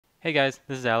Hey guys,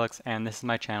 this is Alex and this is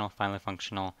my channel Finally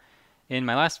Functional. In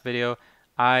my last video,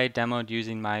 I demoed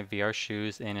using my VR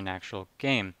shoes in an actual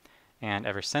game. And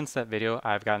ever since that video,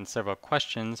 I've gotten several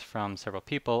questions from several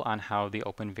people on how the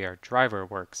OpenVR driver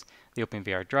works. The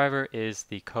OpenVR driver is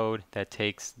the code that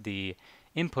takes the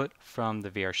input from the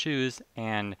VR shoes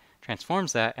and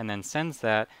transforms that and then sends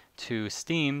that to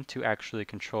Steam to actually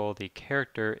control the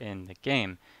character in the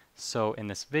game. So in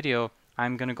this video,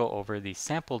 I'm going to go over the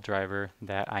sample driver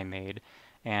that I made,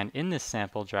 and in this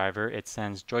sample driver it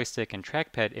sends joystick and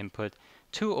trackpad input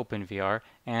to OpenVR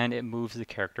and it moves the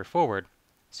character forward.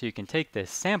 So you can take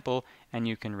this sample and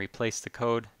you can replace the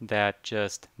code that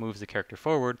just moves the character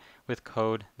forward with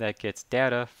code that gets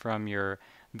data from your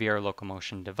VR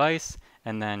locomotion device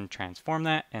and then transform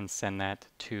that and send that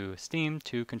to Steam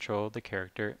to control the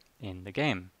character in the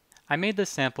game. I made this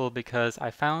sample because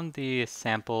I found the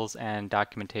samples and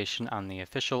documentation on the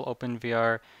official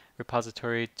OpenVR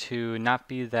repository to not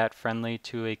be that friendly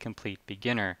to a complete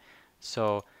beginner.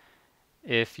 So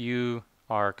if you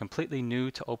are completely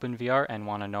new to OpenVR and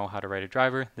want to know how to write a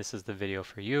driver, this is the video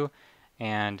for you.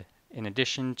 And in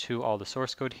addition to all the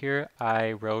source code here,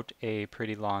 I wrote a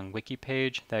pretty long wiki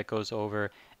page that goes over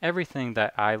everything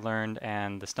that I learned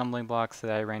and the stumbling blocks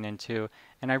that I ran into.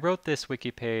 And I wrote this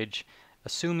wiki page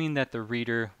assuming that the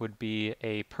reader would be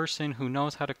a person who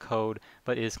knows how to code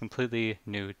but is completely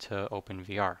new to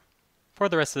OpenVR. For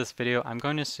the rest of this video, I'm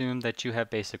going to assume that you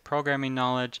have basic programming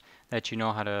knowledge, that you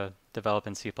know how to develop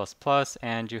in C++,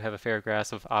 and you have a fair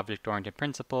grasp of object-oriented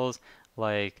principles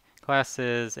like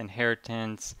classes,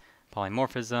 inheritance,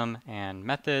 polymorphism, and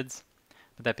methods.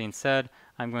 But that being said,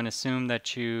 I'm going to assume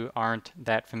that you aren't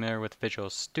that familiar with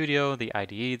Visual Studio, the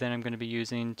IDE that I'm going to be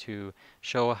using to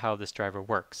show how this driver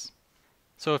works.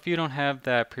 So if you don't have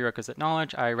that prerequisite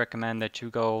knowledge, I recommend that you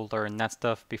go learn that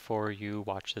stuff before you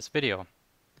watch this video.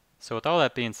 So with all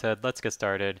that being said, let's get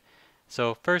started.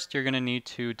 So first you're going to need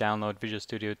to download Visual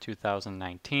Studio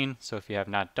 2019. So if you have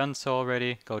not done so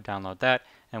already, go download that.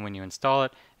 And when you install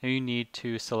it, you need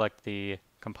to select the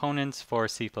components for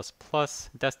C++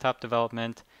 desktop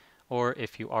development. Or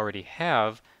if you already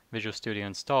have Visual Studio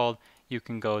installed, you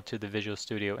can go to the Visual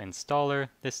Studio installer,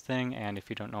 this thing, and if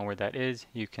you don't know where that is,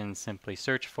 you can simply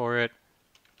search for it.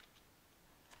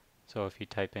 So if you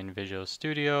type in Visual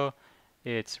Studio,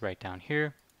 it's right down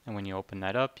here. And when you open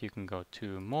that up, you can go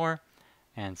to More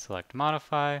and select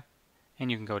Modify. And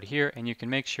you can go to here and you can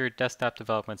make sure Desktop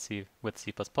Development with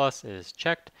C++ is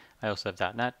checked. I also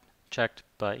have .NET checked,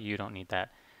 but you don't need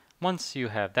that. Once you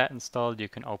have that installed, you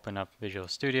can open up Visual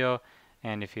Studio.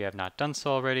 And if you have not done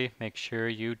so already, make sure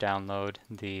you download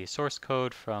the source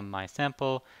code from my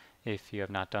sample. If you have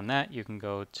not done that, you can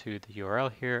go to the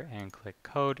URL here and click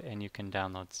code and you can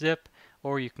download zip,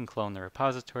 or you can clone the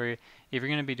repository. If you're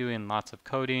going to be doing lots of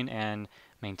coding and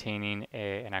maintaining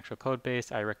an actual code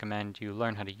base, I recommend you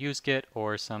learn how to use Git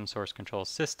or some source control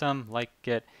system like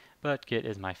Git, but Git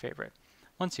is my favorite.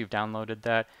 Once you've downloaded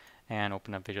that and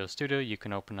open up Visual Studio, you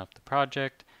can open up the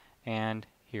project, and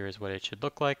here's what it should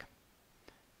look like.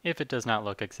 If it does not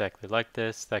look exactly like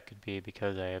this, that could be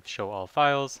because I have show all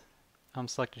files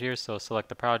selected here. So select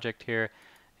the project here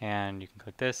and you can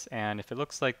click this, and if it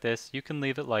looks like this, you can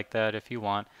leave it like that if you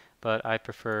want, but I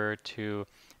prefer to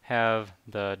have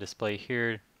the display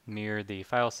here mirror the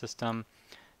file system.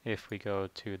 If we go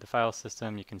to the file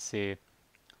system, you can see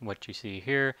what you see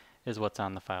here is what's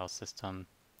on the file system.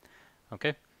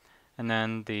 Okay, and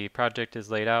then the project is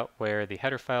laid out where the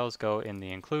header files go in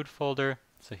the include folder.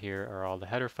 So here are all the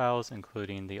header files,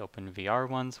 including the OpenVR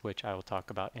ones, which I will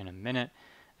talk about in a minute.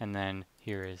 And then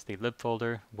here is the lib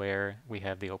folder where we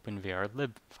have the OpenVR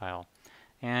lib file.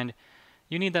 And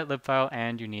you need that lib file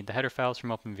and you need the header files from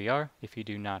OpenVR. If you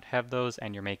do not have those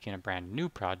and you're making a brand new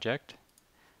project,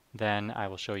 then I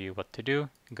will show you what to do.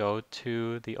 Go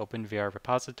to the OpenVR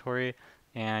repository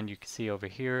and you can see over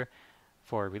here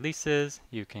for releases,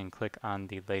 you can click on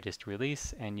the latest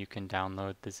release and you can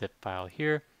download the zip file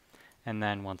here. And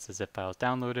then once the zip file is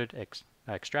downloaded,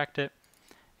 extract it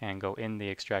and go in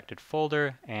the extracted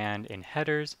folder, and in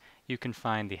headers you can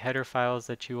find the header files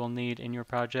that you will need in your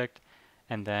project,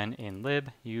 and then in lib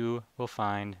you will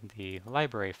find the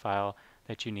library file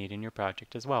that you need in your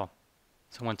project as well.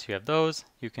 So once you have those,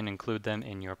 you can include them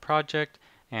in your project,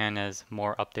 and as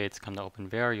more updates come to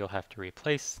OpenVR, you'll have to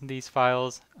replace these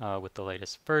files with the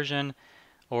latest version.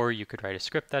 Or you could write a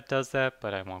script that does that,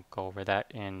 but I won't go over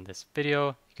that in this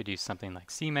video. You could use something like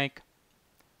CMake.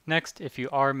 Next, if you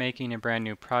are making a brand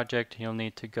new project, you'll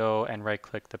need to go and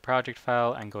right-click the project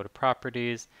file and go to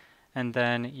Properties. And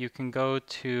then you can go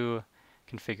to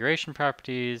Configuration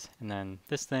Properties, and then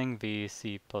this thing,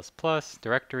 VC++,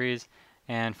 Directories,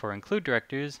 And for include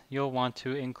directories, you'll want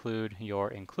to include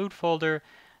your include folder.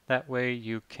 That way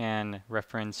you can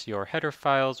reference your header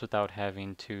files without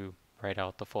having to write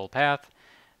out the full path.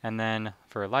 And then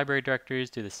for library directories,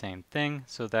 do the same thing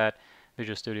so that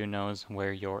Visual Studio knows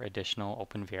where your additional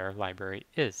OpenVR library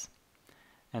is.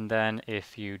 And then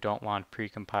if you don't want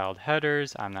precompiled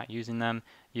headers, I'm not using them,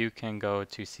 you can go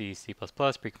to C++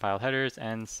 precompiled headers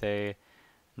and say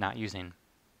not using.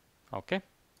 Okay?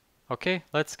 Okay,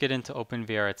 let's get into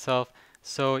OpenVR itself.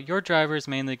 So your driver is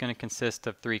mainly going to consist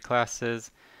of 3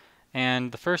 classes.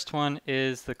 And the first one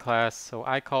is the class, so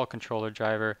I call controller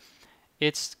driver.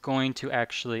 It's going to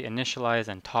actually initialize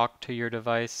and talk to your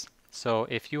device. So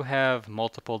if you have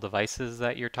multiple devices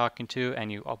that you're talking to and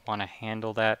you want to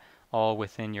handle that all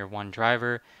within your one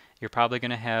driver, you're probably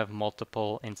going to have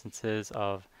multiple instances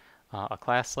of a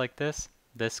class like this.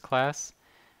 This class,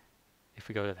 if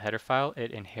we go to the header file,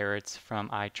 it inherits from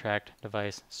iTracked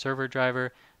device server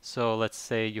driver. So let's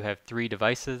say you have 3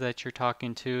 devices that you're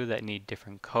talking to that need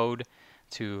different code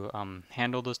to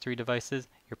handle those 3 devices.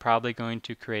 You're probably going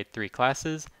to create 3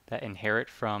 classes that inherit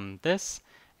from this,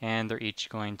 and they're each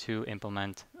going to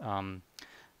implement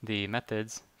the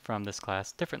methods from this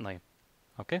class differently.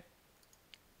 Okay?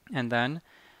 And then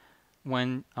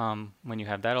when you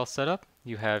have that all set up,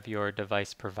 you have your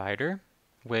device provider,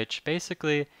 which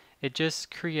basically it just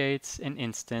creates an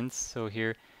instance. So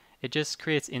here it just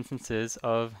creates instances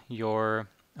of your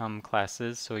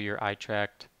classes, so your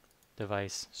iTracked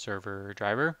device server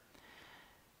driver,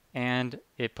 and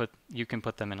you can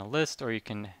put them in a list or you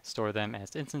can store them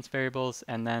as instance variables,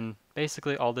 and then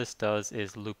basically all this does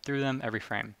is loop through them every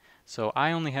frame. So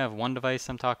I only have one device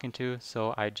I'm talking to,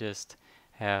 so I just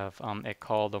have it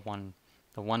call the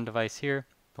one device here,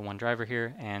 the one driver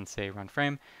here, and say run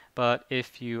frame. But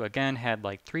if you again had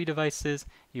like 3 devices,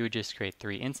 you would just create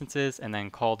 3 instances and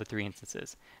then call the 3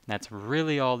 instances. And that's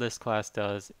really all this class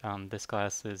does. This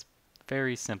class is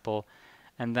very simple.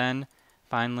 And then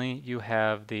finally you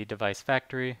have the device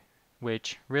factory,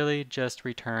 which really just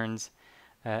returns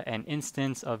an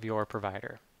instance of your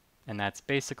provider. And that's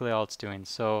basically all it's doing.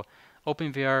 So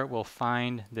OpenVR will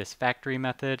find this factory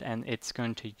method and it's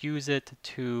going to use it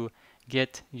to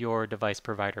get your device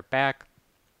provider back,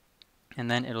 and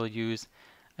then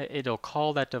it'll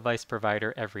call that device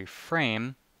provider every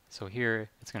frame. So here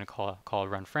it's going to call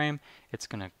run frame. It's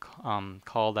going to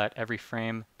call that every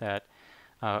frame that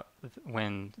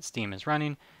when Steam is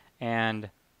running, and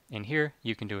in here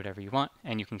you can do whatever you want,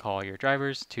 and you can call your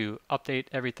drivers to update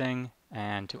everything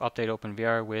and to update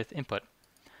OpenVR with input.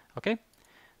 Okay,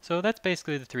 so that's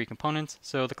basically the 3 components.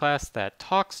 So the class that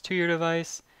talks to your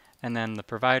device, and then the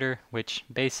provider, which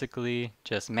basically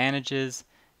just manages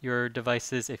your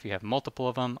devices if you have multiple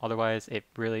of them. Otherwise, it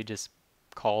really just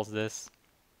calls this,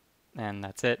 and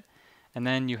that's it. And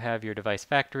then you have your device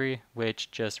factory, which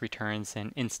just returns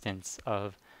an instance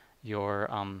of your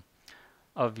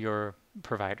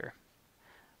provider.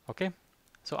 Okay,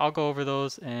 so I'll go over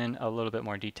those in a little bit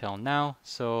more detail now.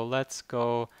 So let's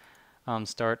go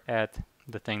start at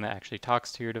the thing that actually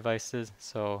talks to your devices.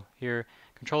 So here,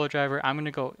 controller driver, I'm going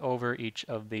to go over each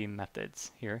of the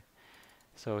methods here.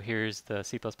 So here's the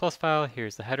C++ file,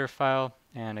 here's the header file,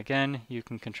 and again, you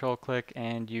can control click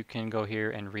and you can go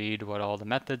here and read what all the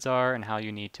methods are and how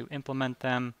you need to implement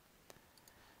them.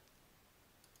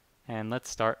 And let's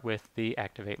start with the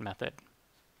activate method.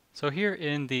 So here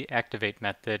in the activate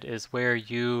method is where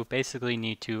you basically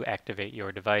need to activate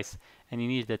your device, and you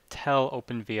need to tell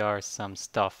OpenVR some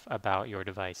stuff about your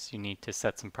device. You need to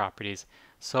set some properties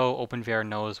so OpenVR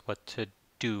knows what to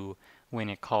do when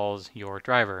it calls your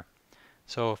driver.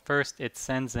 So first it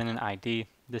sends in an ID.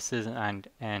 This is an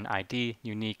ID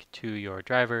unique to your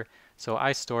driver, so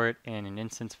I store it in an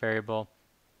instance variable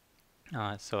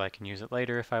so I can use it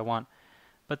later if I want.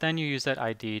 But then you use that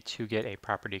ID to get a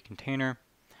property container.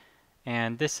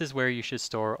 And this is where you should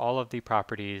store all of the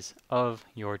properties of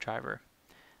your driver.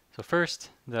 So first,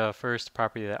 the first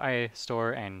property that I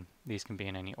store, and these can be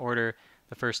in any order,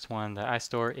 the first one that I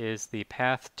store is the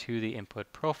path to the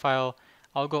input profile.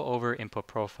 I'll go over input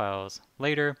profiles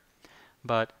later,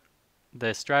 but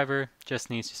this driver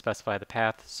just needs to specify the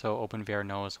path so OpenVR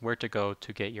knows where to go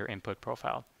to get your input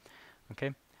profile.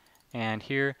 Okay, and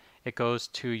here it goes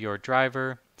to your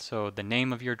driver, so the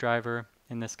name of your driver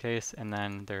in this case, and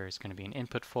then there's going to be an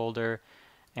input folder,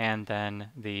 and then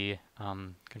the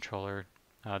controller,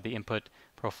 the input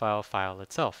profile file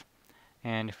itself.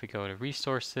 And if we go to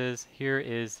resources, here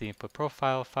is the input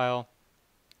profile file.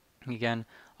 Again,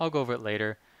 I'll go over it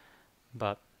later,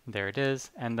 but there it is.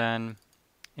 And then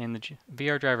in the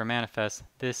VR driver manifest,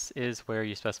 this is where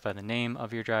you specify the name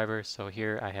of your driver. So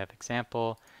here I have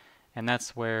example, and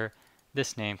that's where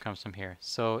this name comes from here.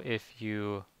 So if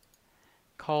you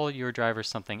call your driver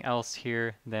something else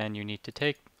here, then you need to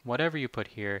take whatever you put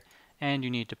here and you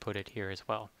need to put it here as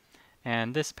well.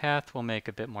 And this path will make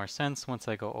a bit more sense once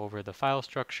I go over the file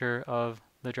structure of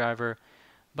the driver,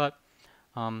 but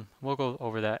we'll go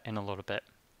over that in a little bit.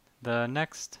 The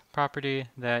next property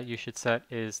that you should set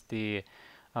is the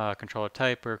controller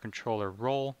type or controller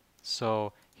role.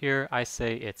 So here I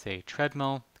say it's a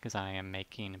treadmill because I am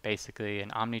making basically an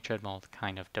omni-treadmill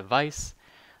kind of device.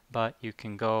 But you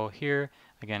can go here,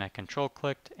 again I control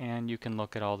clicked, and you can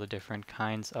look at all the different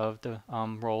kinds of the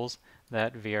roles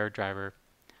that VR driver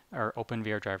or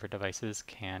OpenVR driver devices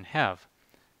can have.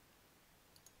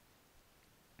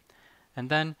 And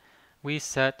then we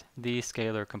set the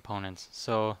scalar components.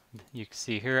 So you can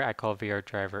see here I call VR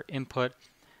driver input.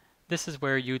 This is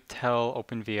where you tell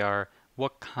OpenVR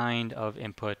what kind of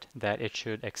input that it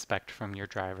should expect from your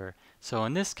driver. So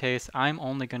in this case, I'm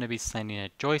only going to be sending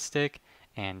a joystick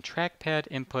and trackpad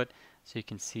input. So you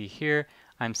can see here,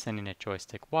 I'm sending a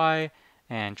joystick Y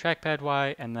and trackpad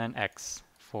Y and then X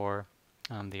for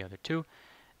the other two.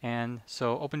 And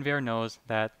so OpenVR knows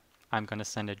that I'm going to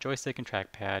send a joystick and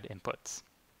trackpad inputs.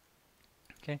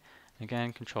 Okay,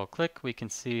 again, control click, we can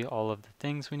see all of the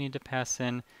things we need to pass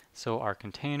in. So our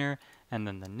container, and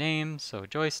then the name, so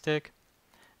joystick,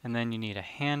 and then you need a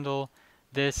handle.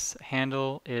 This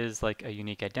handle is like a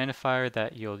unique identifier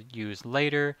that you'll use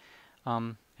later,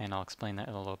 and I'll explain that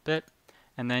in a little bit.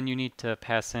 And then you need to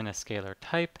pass in a scalar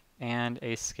type and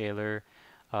a scalar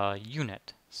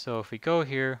unit. So if we go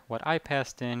here, what I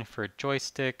passed in for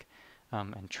joystick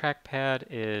and trackpad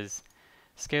is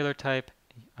scalar type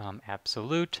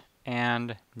absolute,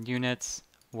 and units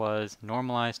was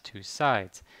normalized to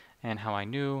sides. And how I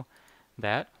knew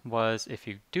that was if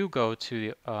you do go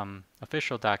to the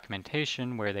official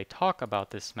documentation where they talk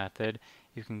about this method,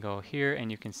 you can go here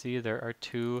and you can see there are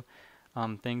two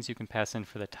things you can pass in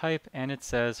for the type, and it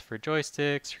says for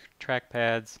joysticks,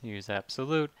 trackpads, use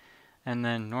absolute, and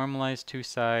then normalize two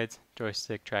sides,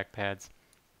 joystick, trackpads,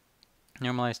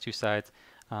 normalize two sides,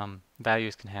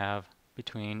 values can have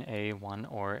between a 1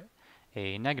 or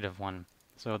a -1.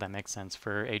 So that makes sense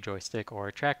for a joystick or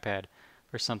a trackpad.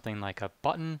 For something like a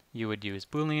button, you would use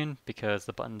Boolean because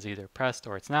the button's either pressed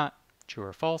or it's not, true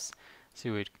or false.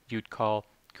 So you'd call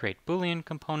create Boolean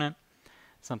component.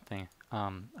 Something,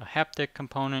 a haptic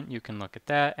component, you can look at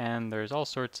that, and there's all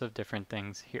sorts of different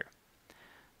things here.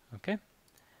 Okay,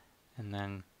 and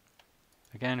then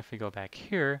again, if we go back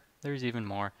here, there's even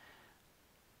more.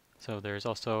 So there's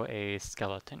also a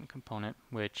skeleton component,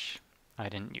 which I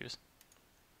didn't use.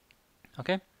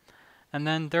 Okay, and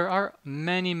then there are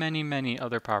many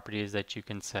other properties that you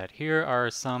can set. Here are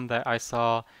some that I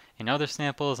saw in other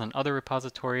samples and other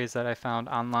repositories that I found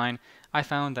online. I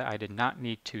found that I did not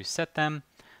need to set them,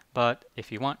 but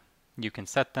if you want, you can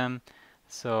set them.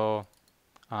 So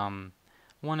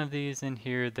one of these in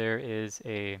here, there is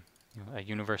a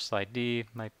universal ID,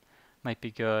 might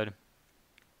be good.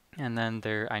 And then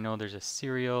I know there's a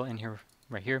serial in here,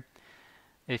 right here.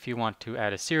 If you want to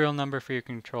add a serial number for your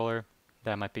controller,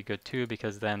 that might be good too,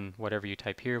 because then whatever you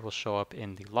type here will show up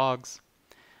in the logs.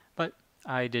 But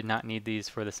I did not need these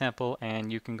for the sample,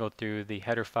 and you can go through the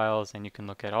header files and you can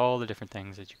look at all the different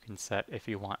things that you can set if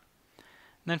you want.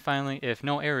 And then finally, if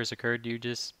no errors occurred, you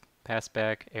just pass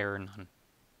back error none.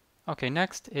 Okay,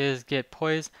 next is get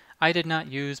poise. I did not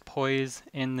use poise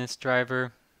in this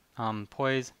driver.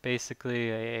 Poise,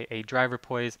 basically a driver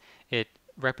poise, it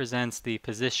represents the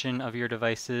position of your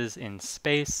devices in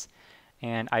space,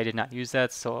 and I did not use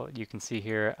that, so you can see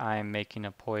here I'm making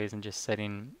a poise and just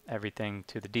setting everything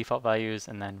to the default values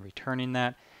and then returning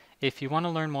that. If you want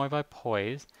to learn more about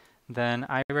poise, then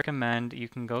I recommend you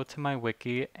can go to my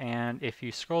wiki, and if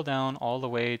you scroll down all the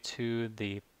way to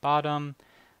the bottom,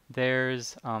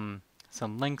 there's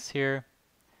some links here,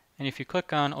 and if you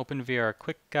click on OpenVR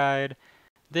Quick Guide,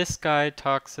 this guide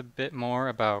talks a bit more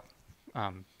about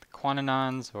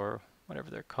quanternons, or whatever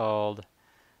they're called,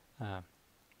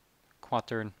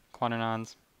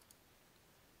 quanternons.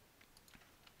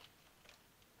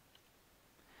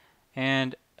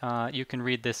 And you can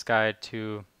read this guide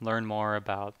to learn more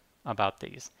about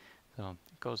these. So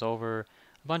it goes over a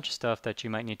bunch of stuff that you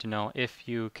might need to know if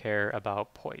you care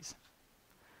about poise.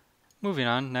 Moving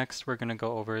on, next we're going to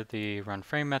go over the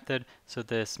runFrame method. So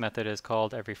this method is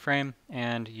called every frame,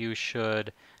 and you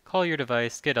should call your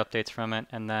device, get updates from it,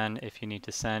 and then if you need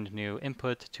to send new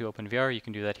input to OpenVR, you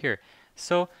can do that here.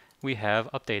 So we have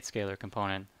update scalar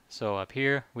component. So up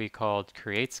here we called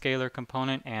create scalar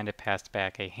component, and it passed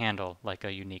back a handle like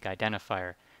a unique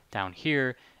identifier. Down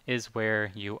here is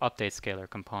where you update scalar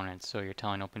components. So you're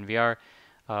telling OpenVR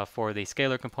for the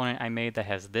scalar component I made that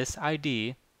has this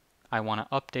ID, I want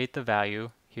to update the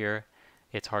value here.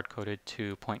 It's hard-coded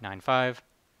to 0.95,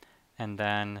 and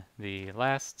then the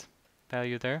last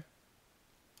value there.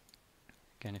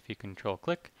 Again, if you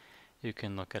control-click, you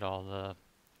can look at all the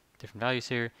different values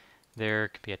here. There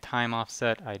could be a time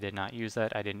offset. I did not use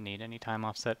that. I didn't need any time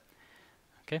offset.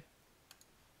 Okay.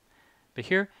 But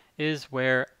here is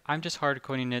where I'm just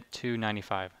hard-coding it to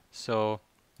 95. So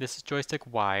this is joystick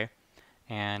Y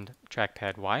and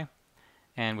trackpad Y.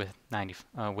 And with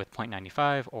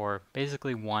 0.95 or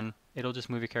basically 1, it'll just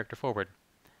move your character forward.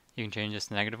 You can change this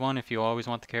to -1 if you always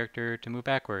want the character to move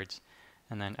backwards.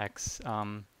 And then X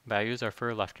values are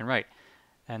for left and right.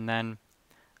 And then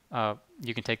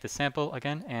you can take this sample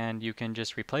again and you can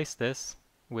just replace this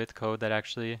with code that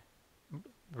actually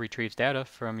retrieves data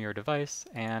from your device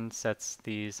and sets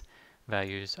these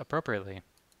values appropriately.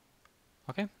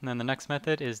 Okay, and then the next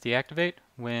method is deactivate.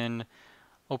 When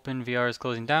OpenVR is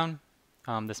closing down,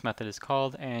 this method is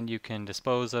called, and you can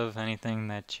dispose of anything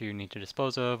that you need to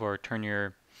dispose of, or turn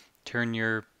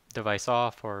your device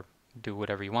off, or do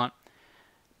whatever you want.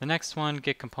 The next one,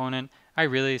 get component. I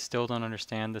really still don't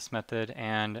understand this method,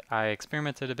 and I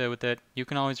experimented a bit with it. You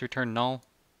can always return null,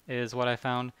 is what I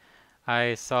found.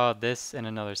 I saw this in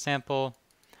another sample,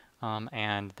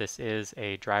 and this is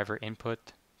a driver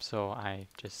input, so I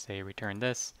just say return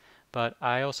this. But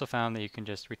I also found that you can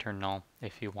just return null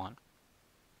if you want.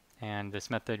 And this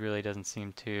method really doesn't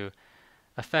seem to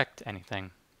affect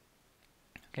anything.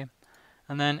 Okay,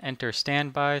 and then enter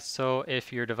standby. So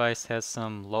if your device has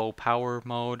some low power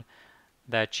mode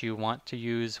that you want to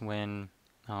use when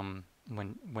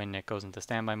it goes into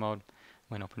standby mode,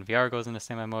 when OpenVR goes into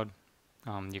standby mode,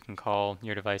 you can call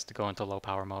your device to go into low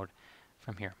power mode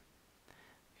from here.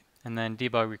 And then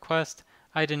debug request.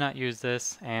 I did not use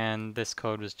this, and this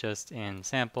code was just in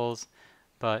samples,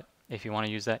 but if you want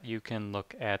to use that, you can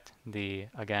look at the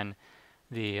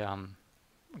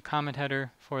comment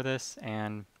header for this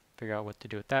and figure out what to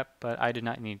do with that, but I did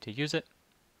not need to use it.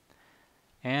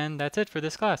 And that's it for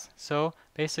this class. So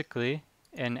basically,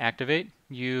 in Activate,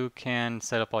 you can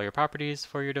set up all your properties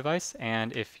for your device,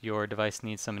 and if your device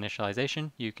needs some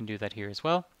initialization, you can do that here as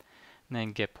well. And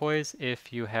then get poise.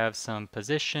 If you have some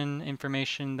position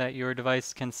information that your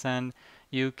device can send,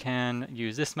 you can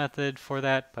use this method for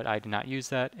that, but I did not use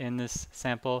that in this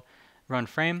sample. Run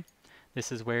frame.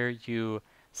 This is where you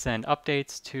send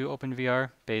updates to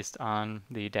OpenVR based on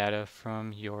the data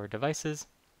from your devices.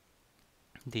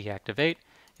 Deactivate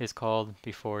is called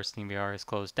before SteamVR is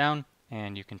closed down,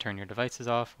 and you can turn your devices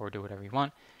off or do whatever you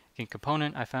want. Get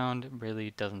component, I found,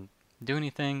 really doesn't do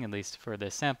anything, at least for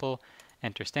this sample.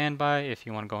 Enter standby if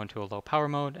you want to go into a low power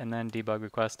mode, and then debug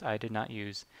request I did not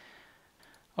use.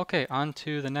 Okay, on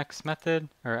to the next method,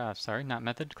 or sorry, not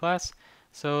method, class.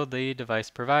 So the device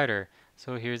provider.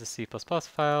 So here's a C++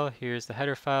 file, here's the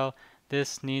header file.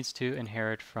 This needs to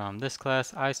inherit from this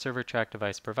class, iServer track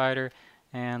device provider.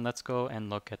 And let's go and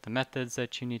look at the methods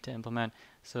that you need to implement.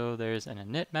 So there's an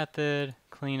init method,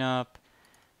 cleanup,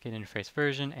 get interface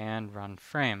version, and run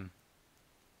frame.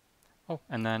 Oh,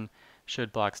 and then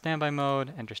should block standby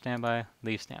mode, enter standby,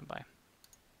 leave standby.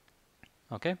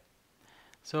 Okay,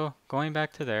 so going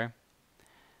back to there,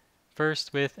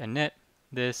 first with init,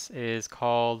 this is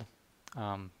called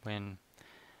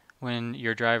when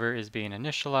your driver is being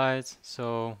initialized.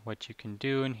 So what you can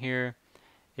do in here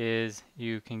is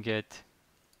you can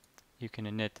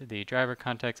init the driver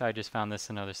context. I just found this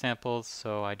in other samples,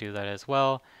 so I do that as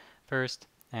well first.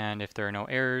 And if there are no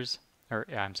errors, or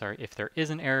I'm sorry, if there is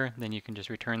an error, then you can just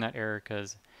return that error,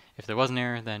 because if there was an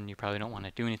error, then you probably don't want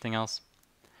to do anything else.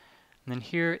 And then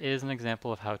here is an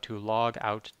example of how to log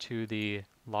out to the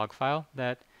log file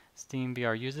that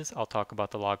SteamVR uses. I'll talk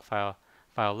about the log file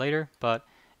later, but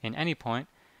in any point,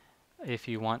 if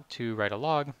you want to write a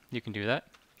log, you can do that.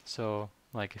 So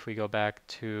like if we go back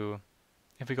to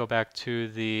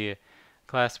the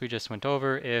class we just went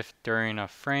over, if during a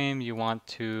frame you want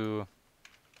to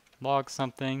log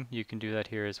something, you can do that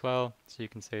here as well. So you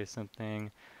can say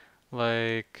something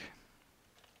like,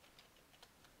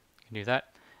 you can do that.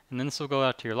 And then this will go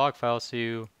out to your log file so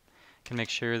you can make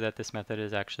sure that this method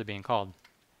is actually being called.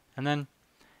 And then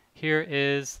here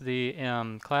is the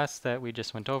class that we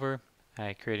just went over.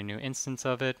 I create a new instance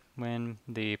of it when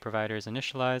the provider is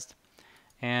initialized.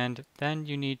 And then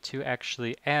you need to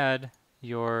actually add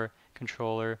your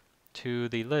controller to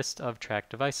the list of track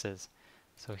devices.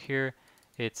 So here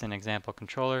it's an example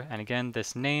controller, and again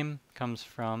this name comes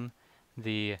from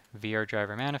the VR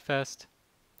driver manifest.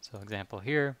 So example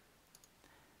here,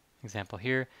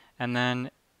 and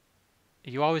then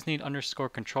you always need underscore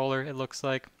controller, it looks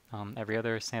like. Every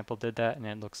other sample did that, and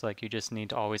it looks like you just need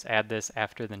to always add this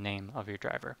after the name of your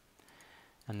driver.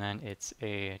 And then it's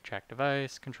a track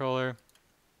device controller,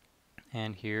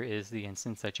 and here is the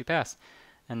instance that you pass.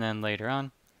 And then later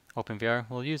on, OpenVR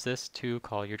will use this to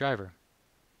call your driver.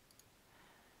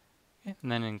 Okay.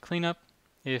 And then in cleanup,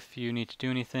 if you need to do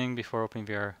anything before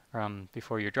OpenVR,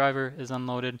 before your driver is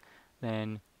unloaded,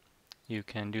 then you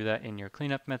can do that in your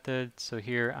cleanup method. So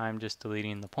here I'm just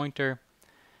deleting the pointer.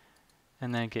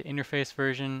 And then get interface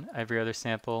version. Every other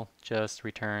sample just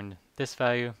returned this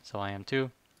value, so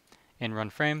IM2. In run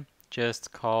frame,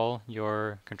 just call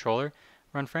your controller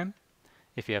run frame.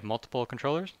 If you have multiple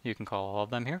controllers, you can call all of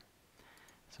them here.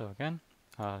 So again,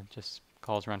 just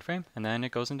calls run frame, and then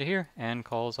it goes into here and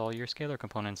calls all your scalar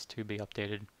components to be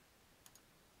updated.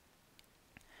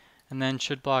 And then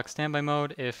should block standby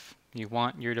mode. If you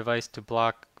want your device to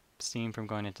block Steam from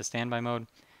going into standby mode,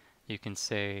 you can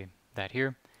say that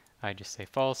here. I just say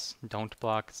false, don't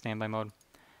block standby mode.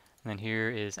 And then here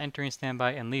is entering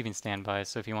standby and leaving standby.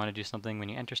 So if you want to do something when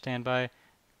you enter standby,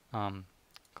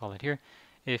 call it here.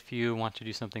 If you want to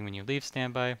do something when you leave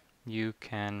standby, you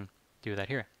can do that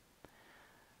here.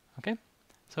 Okay,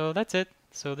 so that's it.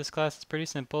 So this class is pretty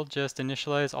simple. Just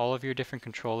initialize all of your different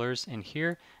controllers in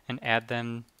here and add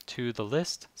them to the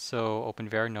list so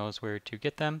OpenVR knows where to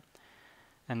get them.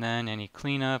 And then any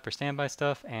cleanup or standby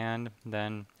stuff, and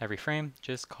then every frame,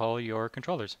 just call your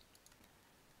controllers.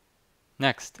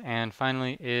 Next, and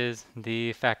finally, is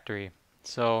the factory.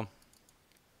 So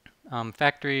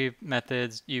factory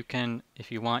methods, you can, if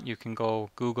you want, you can go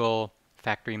Google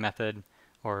factory method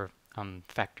or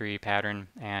factory pattern,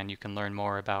 and you can learn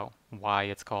more about why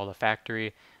it's called a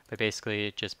factory. But basically,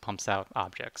 it just pumps out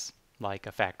objects, like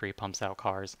a factory pumps out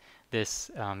cars.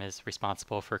 This is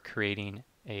responsible for creating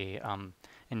an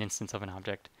instance of an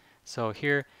object. So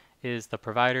here is the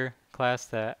provider class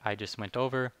that I just went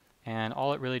over, and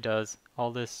all it really does,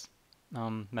 all this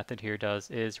method here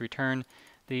does, is return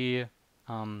the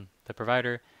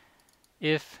provider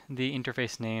if the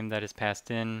interface name that is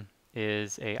passed in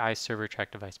is a iServer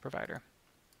track device provider.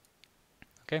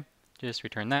 Okay, just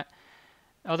return that.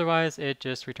 Otherwise, it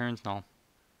just returns null.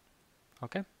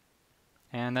 Okay,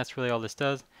 and that's really all this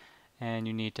does. And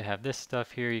you need to have this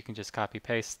stuff here. You can just copy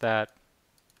paste that,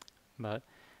 but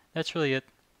that's really it.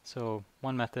 So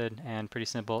one method, and pretty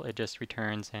simple. It just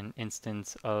returns an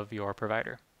instance of your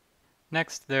provider.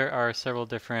 Next, there are several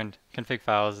different config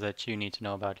files that you need to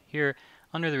know about here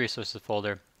under the resources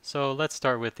folder. So let's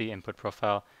start with the input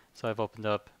profile. So I've opened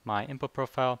up my input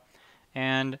profile,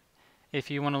 and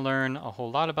if you want to learn a whole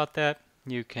lot about that,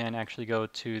 you can actually go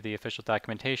to the official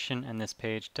documentation, and this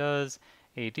page does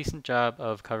a decent job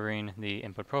of covering the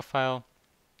input profile.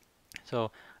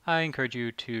 So I encourage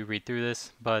you to read through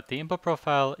this, but the input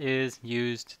profile is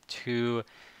used to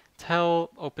tell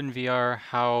OpenVR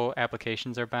how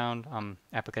applications are bound,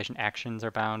 application actions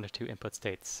are bound to input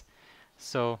states.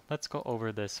 So let's go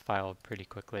over this file pretty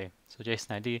quickly. So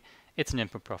JSON ID, it's an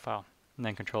input profile. And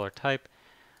then controller type,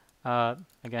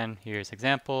 again, here's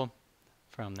example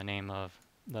from the name of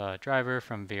the driver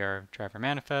from VR driver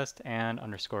manifest and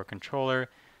underscore controller.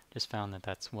 Just found that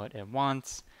that's what it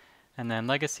wants. And then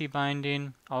legacy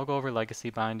binding, I'll go over legacy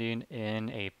binding in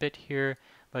a bit here,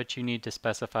 but you need to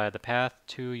specify the path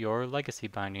to your legacy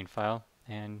binding file.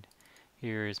 And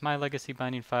here's my legacy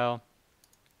binding file.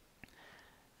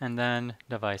 And then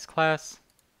device class,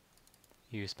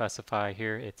 you specify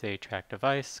here it's a track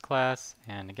device class.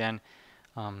 And again,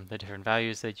 the different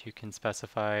values that you can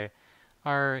specify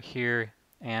are here,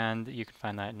 and you can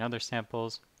find that in other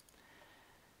samples.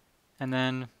 And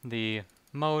then the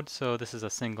mode, so this is a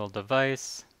single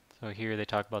device. So here they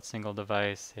talk about single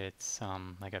device. It's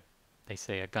like they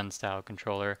say a gun style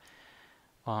controller,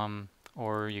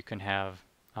 or you can have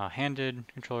handed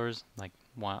controllers, like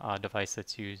one devices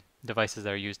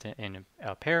that are used in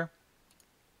a pair.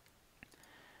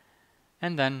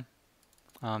 And then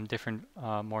different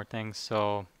more things.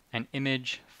 So an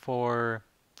image for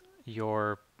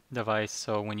your device.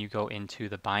 So when you go into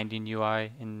the binding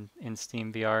UI in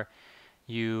Steam VR,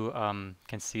 you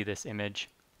can see this image,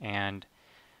 and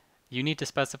you need to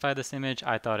specify this image.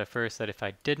 I thought at first that if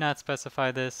I did not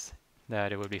specify this,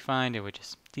 that it would be fine. It would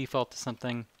just default to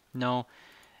something. No,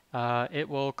 it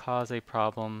will cause a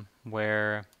problem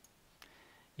where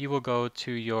you will go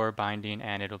to your binding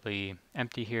and it'll be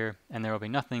empty here, and there will be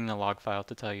nothing in the log file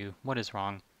to tell you what is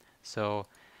wrong. So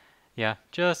yeah,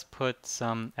 just put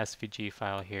some SVG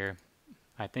file here.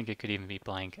 I think it could even be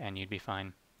blank and you'd be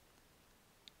fine.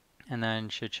 And then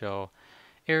should show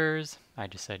errors. I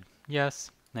just said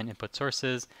yes. Then input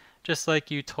sources. Just like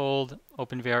you told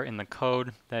OpenVR in the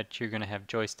code that you're going to have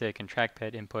joystick and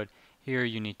trackpad input, Here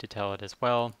you need to tell it as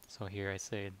well. So here I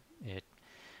say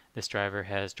this driver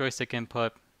has joystick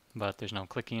input, but there's no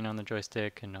clicking on the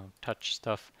joystick and no touch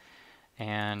stuff.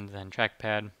 And then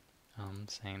trackpad,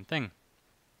 same thing.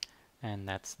 And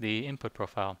that's the input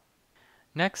profile.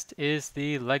 Next is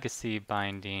the legacy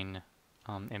binding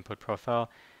input profile.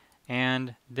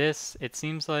 And this, it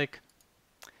seems like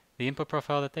the input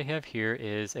profile that they have here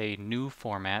is a new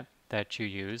format that you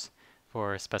use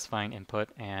for specifying input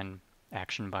and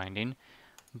action binding.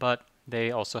 But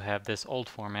they also have this old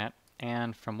format.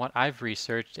 And from what I've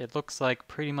researched, it looks like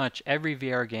pretty much every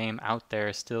VR game out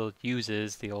there still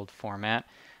uses the old format.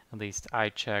 At least I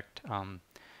checked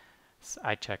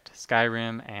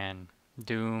Skyrim and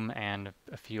Doom and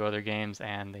a few other games,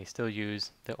 and they still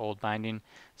use the old binding.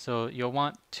 So you'll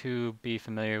want to be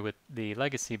familiar with the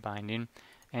legacy binding,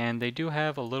 and they do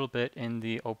have a little bit in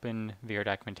the open VR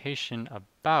documentation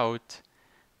about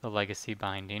the legacy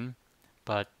binding,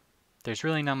 but there's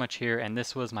really not much here, and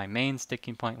this was my main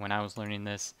sticking point when I was learning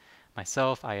this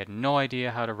myself. I had no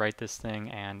idea how to write this thing,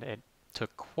 and it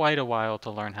took quite a while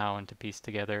to learn how and to piece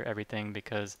together everything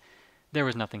because there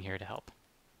was nothing here to help.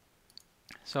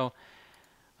 So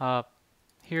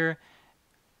here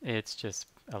it's just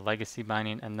a legacy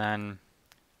binding, and then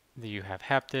you have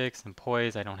haptics and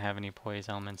poise. I don't have any poise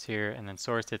elements here, and then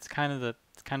source. It's kind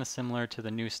of similar to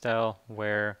the new style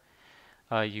where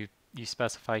you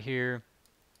specify here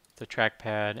the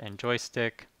trackpad and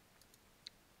joystick,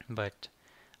 but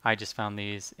I just found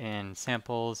these in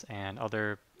samples and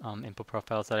other input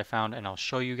profiles that I found, and I'll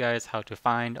show you guys how to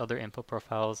find other input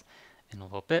profiles in a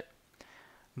little bit.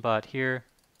 But here,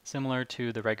 similar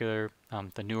to the regular,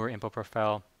 the newer input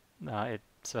profile, it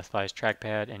specifies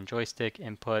trackpad and joystick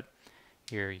input.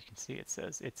 Here you can see it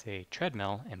says it's a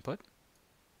treadmill input.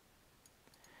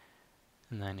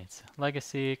 And then it's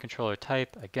legacy, controller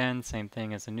type, again, same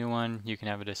thing as the new one. You can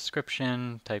have a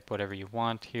description, type whatever you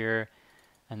want here.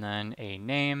 And then a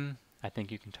name, I think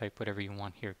you can type whatever you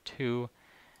want here too.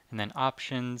 And then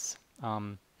options,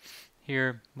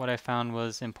 here what I found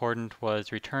was important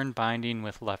was return binding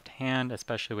with left hand,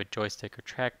 especially with joystick or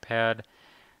trackpad.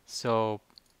 So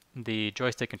the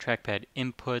joystick and trackpad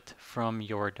input from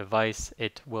your device,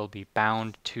 it will be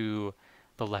bound to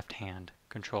the left hand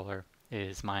controller,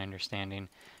 is my understanding.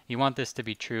 You want this to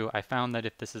be true. I found that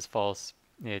if this is false,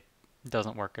 it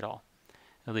doesn't work at all,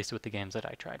 at least with the games that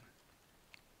I tried.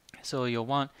 So you'll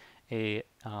want a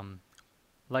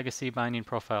legacy binding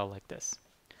profile like this.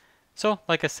 So,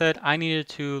 like I said, I needed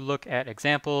to look at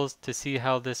examples to see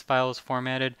how this file is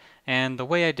formatted, and the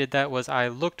way I did that was I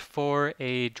looked for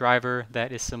a driver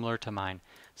that is similar to mine.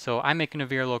 So I'm making a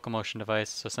VR locomotion device,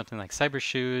 so something like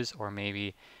Cybershoes or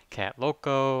maybe Cat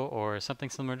Loco or something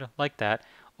similar to, like that.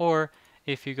 Or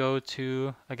if you go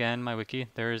to, again, my wiki,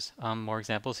 there's more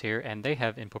examples here, and they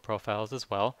have input profiles as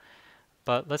well.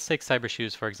 But let's take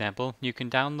Cybershoes for example. You can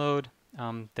download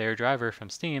their driver from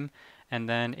Steam, and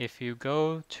then if you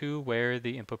go to where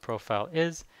the input profile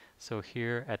is, so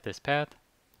here at this path,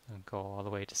 go all the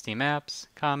way to Steam Apps,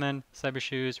 Common,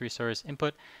 Cybershoes, Resource,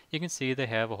 Input, you can see they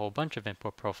have a whole bunch of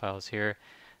input profiles here.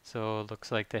 So it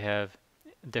looks like they have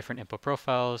different input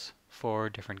profiles for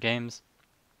different games.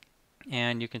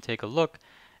 And you can take a look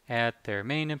at their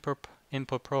main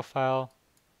input profile,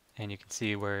 and you can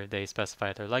see where they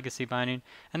specify their legacy binding,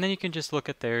 and then you can just look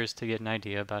at theirs to get an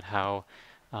idea about how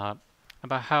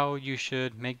you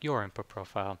should make your input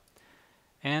profile.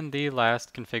 And the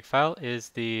last config file is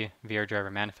the VR driver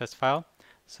manifest file.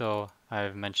 So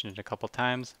I've mentioned it a couple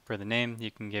times. For the name, you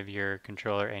can give your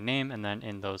controller a name, and then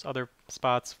in those other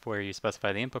spots where you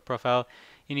specify the input profile,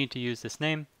 you need to use this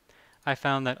name. I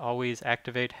found that always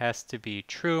activate has to be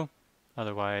true,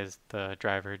 otherwise the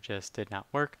driver just did not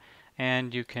work.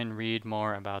 And you can read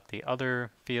more about the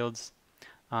other fields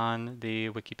on the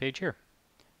wiki page here.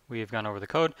 We've gone over the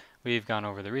code, we've gone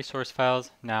over the resource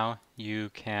files. Now you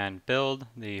can build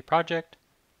the project.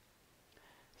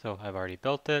 So I've already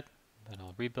built it, but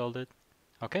I'll rebuild it.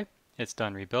 Okay, it's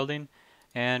done rebuilding.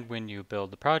 And when you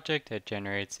build the project, it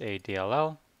generates a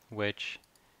DLL, which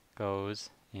goes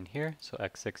in here. So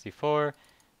x64,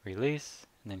 release,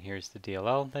 and then here's the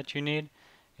DLL that you need.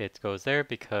 It goes there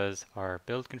because our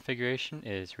build configuration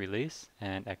is release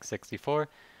and x64.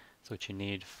 That's what you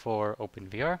need for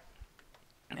OpenVR.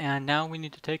 And now we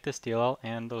need to take this DLL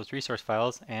and those resource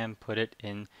files and put it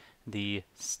in the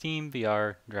Steam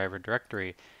VR driver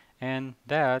directory. And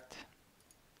that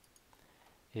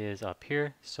is up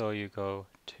here. So you go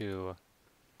to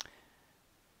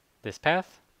this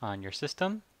path on your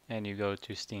system and you go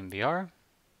to Steam VR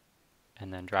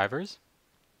and then drivers.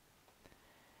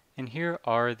 And here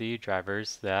are the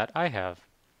drivers that I have.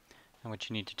 And what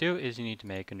you need to do is you need to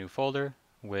make a new folder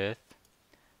with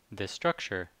this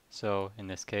structure. So in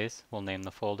this case, we'll name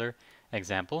the folder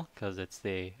example because it's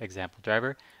the example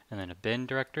driver, and then a bin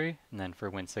directory, and then for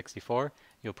Win64,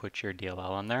 you'll put your DLL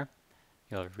on there.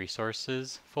 You'll have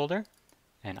resources folder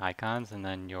and icons, and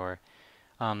then your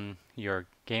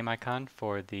game icon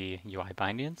for the UI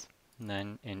bindings. And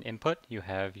then in input, you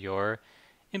have your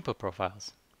input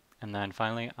profiles. And then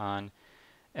finally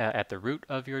at the root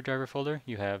of your driver folder,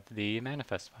 you have the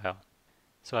manifest file.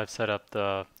 So I've set up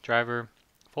the driver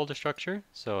folder structure,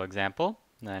 so example,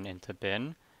 then into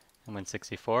bin, and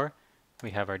Win64,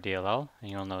 we have our DLL, and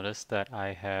you'll notice that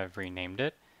I have renamed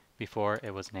it. Before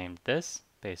it was named this,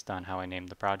 based on how I named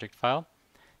the project file.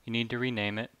 You need to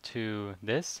rename it to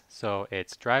this, so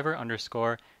it's driver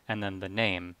underscore and then the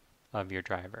name of your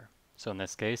driver. So in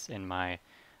this case, in my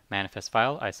manifest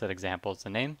file, I set example as the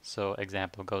name, so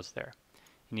example goes there.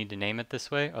 You need to name it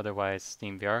this way, otherwise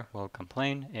SteamVR will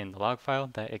complain in the log file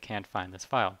that it can't find this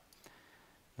file.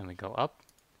 Then we go up,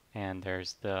 and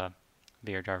there's the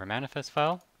VR driver manifest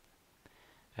file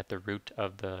at the root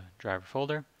of the driver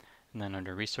folder. And then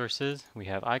under resources, we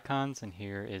have icons, and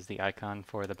here is the icon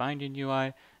for the binding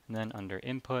UI. And then under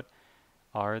input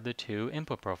are the two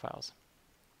input profiles.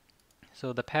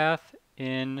 So the path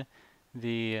in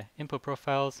the input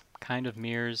profiles kind of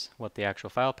mirrors what the actual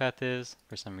file path is.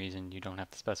 For some reason, you don't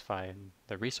have to specify in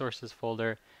the resources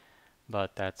folder,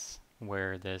 but that's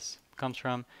where this comes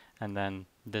from. And then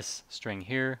this string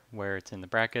here, where it's in the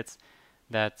brackets,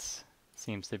 that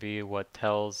seems to be what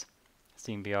tells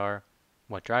SteamVR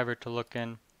what driver to look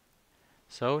in.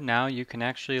 So now you can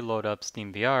actually load up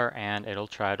SteamVR and it'll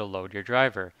try to load your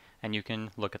driver. And you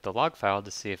can look at the log file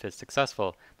to see if it's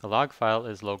successful. The log file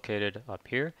is located up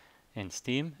here in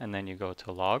Steam, and then you go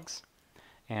to logs,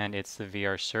 and it's the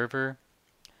VR server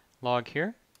log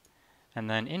here. And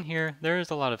then in here, there is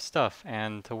a lot of stuff,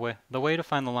 and the way to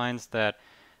find the lines that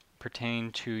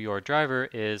pertain to your driver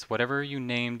is whatever you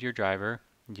named your driver,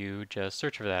 you just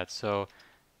search for that. So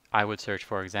I would search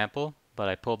for example, but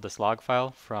I pulled this log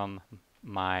file from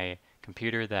my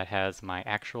computer that has my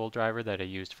actual driver that I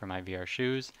used for my VR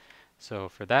shoes. So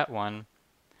for that one,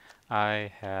 I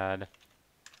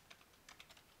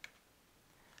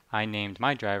named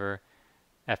my driver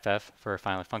FF for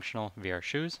finally functional VR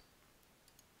shoes.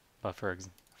 But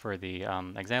for the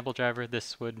example driver,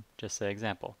 this would just say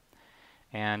example.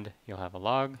 And you'll have a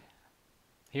log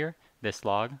here. This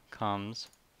log comes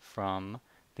from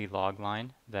the log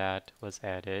line that was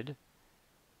added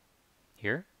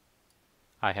here.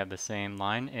 I have the same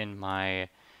line in my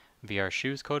VR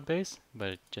shoes code base, but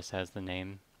it just has the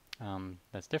name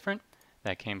that's different.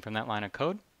 That came from that line of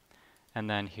code. And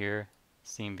then here,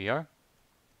 SteamVR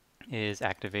is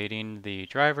activating the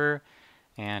driver,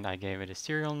 and I gave it a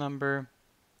serial number,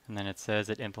 and then it says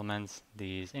it implements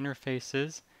these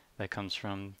interfaces that comes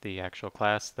from the actual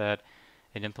class that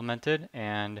it implemented,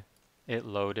 and it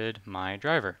loaded my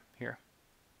driver here.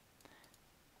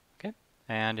 Okay,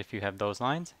 and if you have those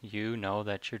lines, you know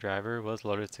that your driver was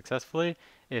loaded successfully.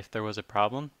 If there was a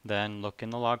problem, then look in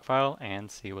the log file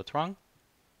and see what's wrong.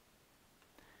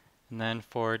 And then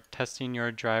for testing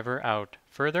your driver out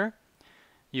further,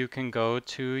 you can go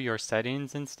to your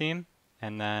settings in Steam,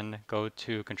 and then go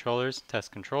to controllers,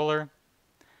 test controller,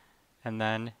 and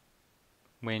then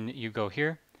when you go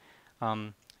here,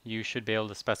 you should be able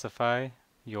to specify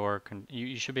you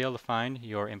should be able to find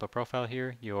your input profile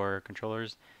here, your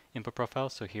controller's input profile.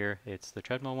 So here it's the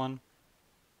treadmill one,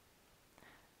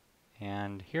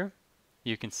 and here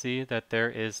you can see that there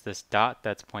is this dot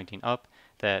that's pointing up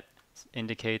that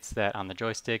indicates that on the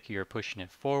joystick you're pushing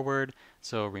it forward.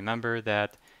 So remember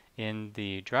that in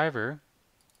the driver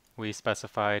we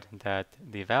specified that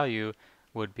the value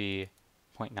would be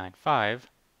 0.95,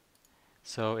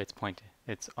 so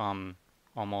it's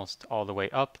almost all the way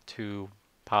up to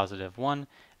 +1,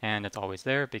 and it's always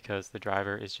there because the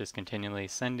driver is just continually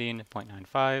sending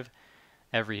 0.95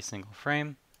 every single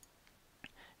frame.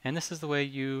 And this is the way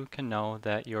you can know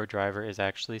that your driver is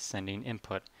actually sending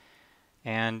input.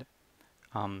 And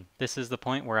this is the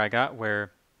point where I got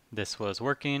where this was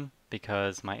working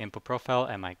because my input profile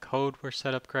and my code were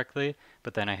set up correctly,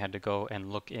 but then I had to go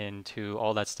and look into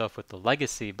all that stuff with the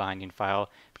legacy binding file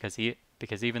because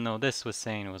even though this was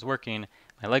saying it was working,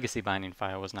 my legacy binding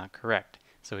file was not correct,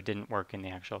 so it didn't work in the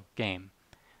actual game.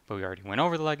 But we already went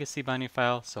over the legacy binding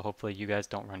file, so hopefully you guys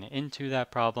don't run into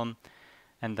that problem.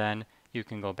 And then you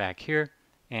can go back here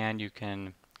and you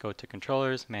can go to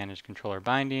controllers, manage controller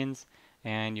bindings,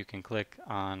 and you can click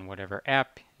on whatever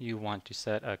app you want to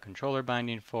set a controller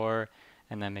binding for,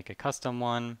 and then make a custom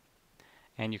one.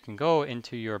 And you can go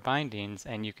into your bindings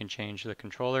and you can change the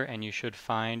controller, and you should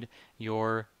find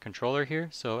your controller here.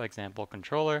 So example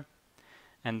controller,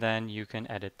 and then you can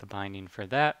edit the binding for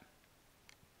that.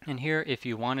 And here, if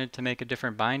you wanted to make a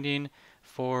different binding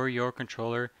for your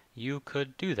controller, you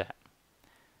could do that.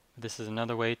 This is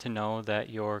another way to know that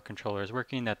your controller is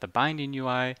working, that the binding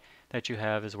UI that you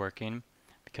have is working,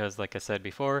 because like I said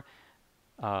before,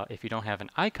 if you don't have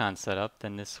an icon set up,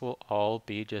 then this will all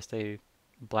be just a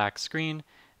black screen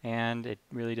and it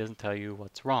really doesn't tell you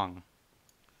what's wrong.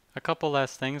 A couple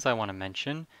last things I want to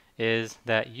mention is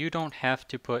that you don't have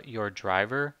to put your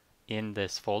driver in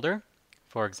this folder.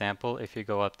 For example, if you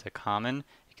go up to common,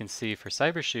 you can see for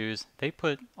Cybershoes, they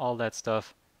put all that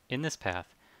stuff in this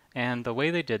path. And the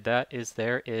way they did that is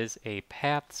there is a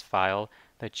paths file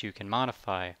that you can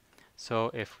modify. So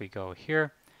if we go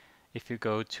here, if you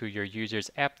go to your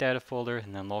user's app data folder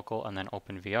and then local and then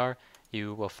open VR,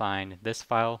 you will find this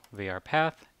file, VR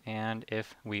path. And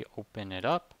if we open it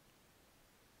up,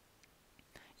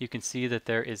 you can see that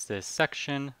there is this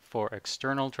section for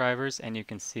external drivers, and you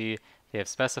can see they have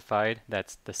specified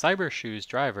that's the Cybershoes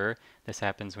driver. This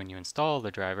happens when you install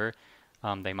the driver.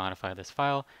 They modify this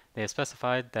file. They have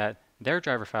specified that their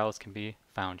driver files can be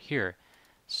found here.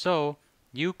 So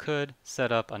you could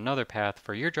set up another path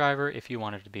for your driver if you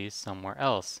wanted it to be somewhere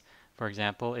else. For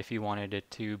example, if you wanted it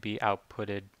to be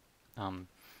outputted,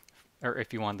 or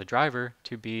if you wanted the driver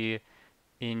to be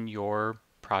in your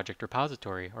project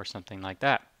repository or something like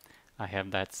that. I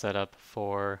have that set up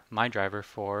for my driver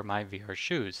for my VR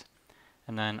shoes.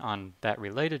 And then on that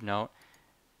related note,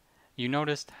 you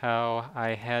noticed how I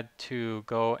had to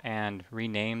go and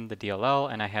rename the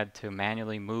DLL and I had to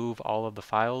manually move all of the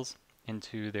files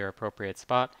into their appropriate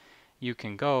spot. You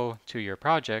can go to your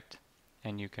project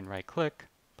and you can right click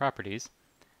properties,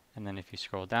 and then if you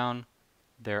scroll down,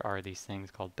 there are these things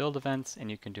called build events,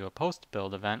 and you can do a post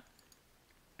build event,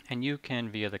 and you can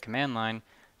via the command line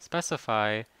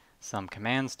specify some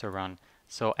commands to run.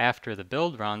 So after the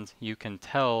build runs, you can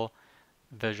tell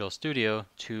Visual Studio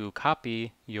to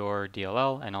copy your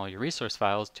DLL and all your resource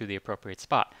files to the appropriate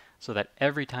spot, so that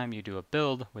every time you do a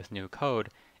build with new code,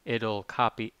 it'll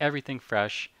copy everything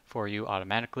fresh for you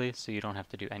automatically, so you don't have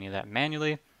to do any of that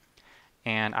manually.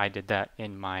 And I did that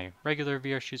in my regular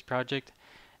VR Shoes project,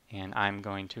 and I'm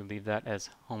going to leave that as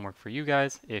homework for you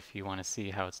guys. If you want to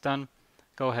see how it's done,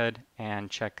 go ahead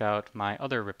and check out my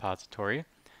other repository,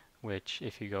 which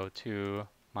if you go to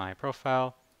my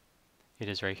profile, it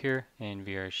is right here in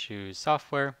VR Shoes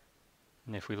software.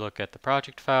 And if we look at the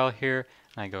project file here,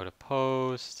 and I go to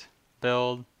post,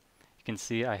 build, you can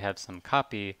see I have some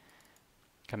copy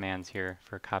commands here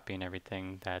for copying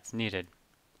everything that's needed.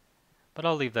 But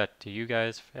I'll leave that to you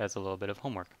guys as a little bit of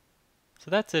homework. So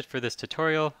that's it for this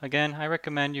tutorial. Again, I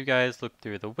recommend you guys look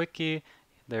through the wiki.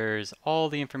 There's all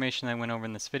the information I went over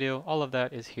in this video. All of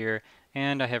that is here.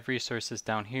 And I have resources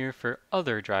down here for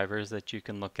other drivers that you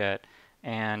can look at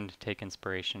and take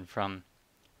inspiration from.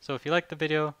 So if you liked the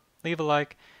video, leave a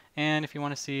like. And if you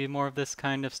want to see more of this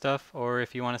kind of stuff, or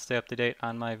if you want to stay up to date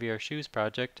on my VR Shoes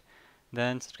project,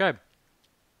 then subscribe.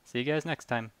 See you guys next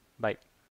time. Bye.